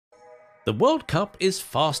The World Cup is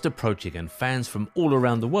fast approaching and fans from all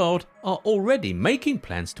around the world are already making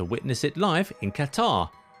plans to witness it live in Qatar.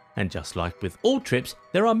 And just like with all trips,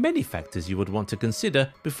 there are many factors you would want to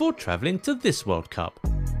consider before travelling to this World Cup.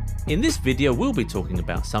 In this video we'll be talking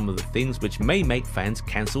about some of the things which may make fans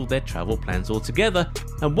cancel their travel plans altogether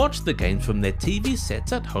and watch the games from their TV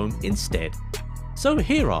sets at home instead. So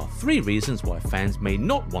here are 3 reasons why fans may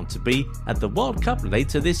not want to be at the World Cup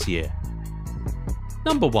later this year.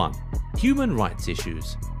 Number 1. Human rights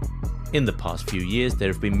issues. In the past few years there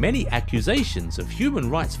have been many accusations of human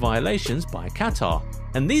rights violations by Qatar,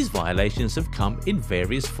 and these violations have come in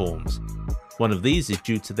various forms. One of these is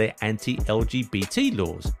due to their anti-LGBT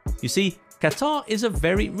laws. You see, Qatar is a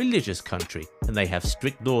very religious country and they have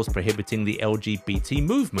strict laws prohibiting the LGBT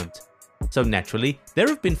movement. So naturally, there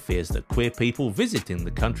have been fears that queer people visiting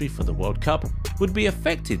the country for the World Cup would be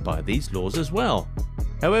affected by these laws as well.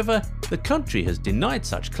 However, the country has denied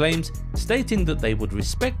such claims, stating that they would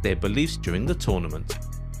respect their beliefs during the tournament.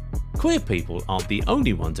 Queer people aren't the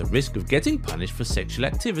only ones at risk of getting punished for sexual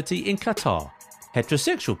activity in Qatar.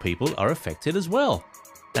 Heterosexual people are affected as well.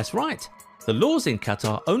 That's right, the laws in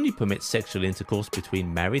Qatar only permit sexual intercourse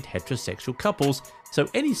between married heterosexual couples, so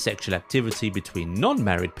any sexual activity between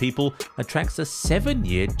non-married people attracts a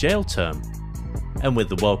 7-year jail term. And with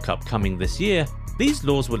the World Cup coming this year, these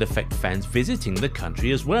laws will affect fans visiting the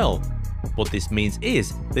country as well. What this means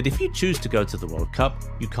is that if you choose to go to the World Cup,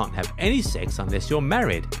 you can't have any sex unless you're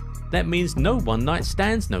married. That means no one-night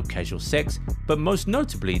stands, no casual sex, but most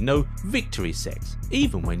notably no victory sex,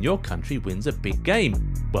 even when your country wins a big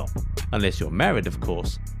game. Well, unless you're married of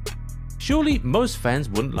course. Surely most fans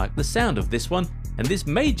wouldn't like the sound of this one, and this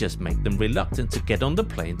may just make them reluctant to get on the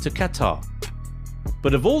plane to Qatar.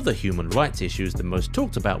 But of all the human rights issues, the most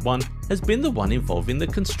talked about one has been the one involving the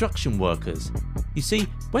construction workers. You see,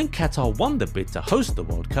 when Qatar won the bid to host the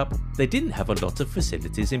World Cup, they didn't have a lot of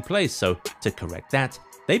facilities in place, so to correct that,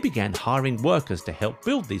 they began hiring workers to help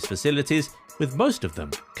build these facilities, with most of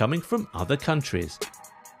them coming from other countries.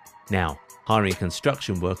 Now, hiring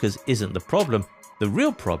construction workers isn't the problem. The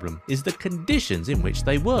real problem is the conditions in which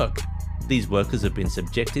they work. These workers have been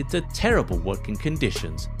subjected to terrible working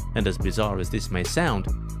conditions, and as bizarre as this may sound,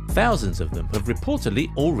 thousands of them have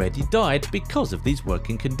reportedly already died because of these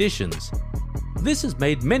working conditions. This has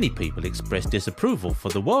made many people express disapproval for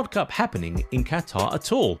the World Cup happening in Qatar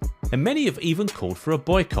at all, and many have even called for a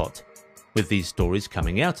boycott. With these stories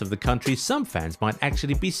coming out of the country, some fans might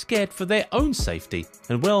actually be scared for their own safety,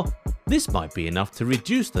 and well, this might be enough to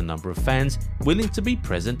reduce the number of fans willing to be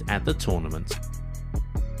present at the tournament.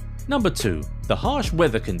 Number 2. The harsh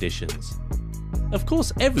weather conditions. Of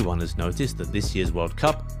course, everyone has noticed that this year's World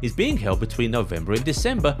Cup is being held between November and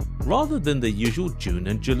December rather than the usual June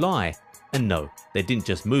and July. And no, they didn't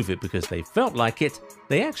just move it because they felt like it,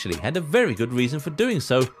 they actually had a very good reason for doing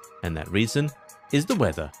so, and that reason is the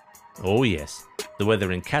weather. Oh yes, the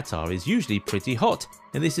weather in Qatar is usually pretty hot,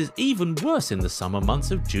 and this is even worse in the summer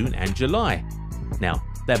months of June and July. Now,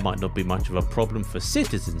 that might not be much of a problem for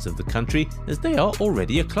citizens of the country as they are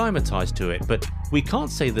already acclimatized to it, but we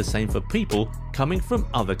can't say the same for people coming from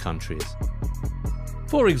other countries.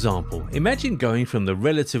 For example, imagine going from the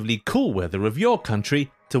relatively cool weather of your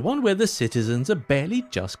country to one where the citizens are barely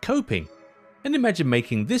just coping. And imagine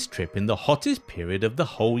making this trip in the hottest period of the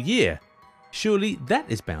whole year. Surely that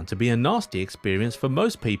is bound to be a nasty experience for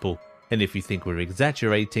most people, and if you think we're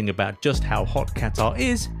exaggerating about just how hot Qatar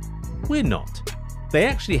is, we're not. They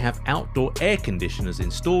actually have outdoor air conditioners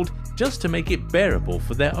installed just to make it bearable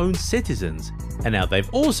for their own citizens, and now they've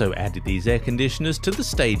also added these air conditioners to the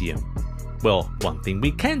stadium. Well, one thing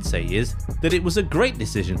we can say is that it was a great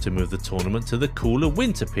decision to move the tournament to the cooler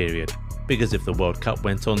winter period, because if the World Cup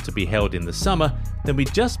went on to be held in the summer, then we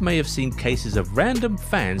just may have seen cases of random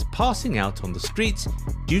fans passing out on the streets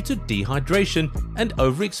due to dehydration and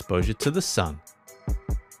overexposure to the sun.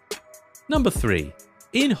 Number 3.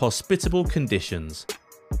 Inhospitable conditions.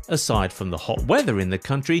 Aside from the hot weather in the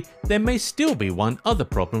country, there may still be one other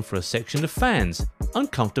problem for a section of fans: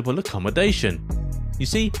 uncomfortable accommodation. You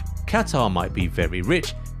see, Qatar might be very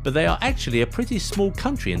rich, but they are actually a pretty small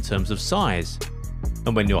country in terms of size.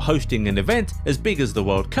 And when you're hosting an event as big as the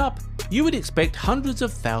World Cup, you would expect hundreds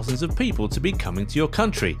of thousands of people to be coming to your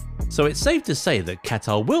country. So it's safe to say that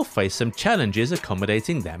Qatar will face some challenges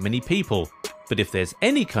accommodating that many people. But if there's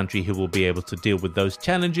any country who will be able to deal with those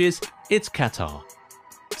challenges, it's Qatar.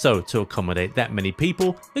 So to accommodate that many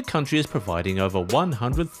people, the country is providing over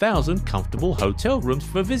 100,000 comfortable hotel rooms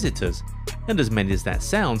for visitors. And as many as that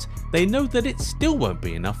sounds, they know that it still won't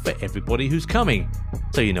be enough for everybody who's coming.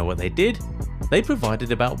 So you know what they did? They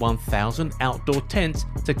provided about 1,000 outdoor tents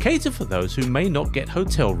to cater for those who may not get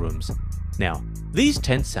hotel rooms. Now, these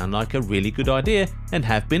tents sound like a really good idea and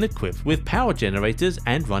have been equipped with power generators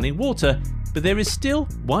and running water, but there is still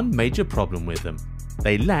one major problem with them.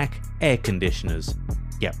 They lack air conditioners.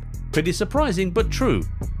 Yep, pretty surprising but true.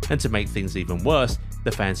 And to make things even worse,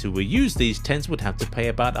 the fans who will use these tents would have to pay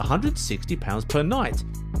about £160 per night.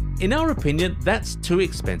 In our opinion, that's too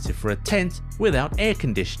expensive for a tent without air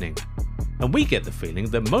conditioning. And we get the feeling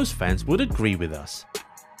that most fans would agree with us.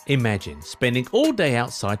 Imagine spending all day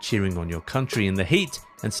outside cheering on your country in the heat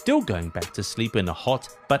and still going back to sleep in a hot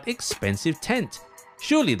but expensive tent.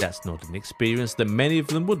 Surely that's not an experience that many of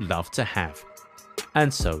them would love to have.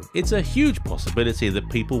 And so it's a huge possibility that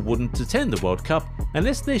people wouldn't attend the World Cup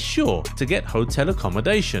unless they're sure to get hotel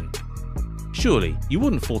accommodation. Surely you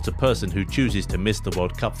wouldn't fault a person who chooses to miss the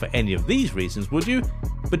World Cup for any of these reasons, would you?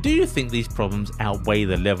 But do you think these problems outweigh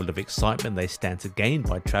the level of excitement they stand to gain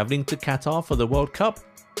by travelling to Qatar for the World Cup?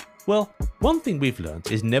 Well, one thing we've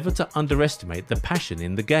learned is never to underestimate the passion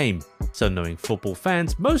in the game, so knowing football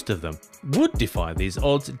fans, most of them, would defy these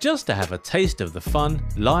odds just to have a taste of the fun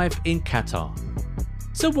live in Qatar.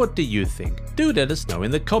 So what do you think? Do let us know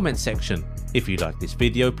in the comment section. If you like this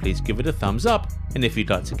video, please give it a thumbs up, and if you'd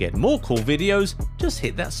like to get more cool videos, just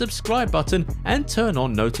hit that subscribe button and turn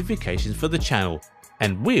on notifications for the channel.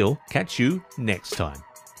 And we'll catch you next time.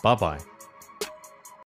 Bye bye.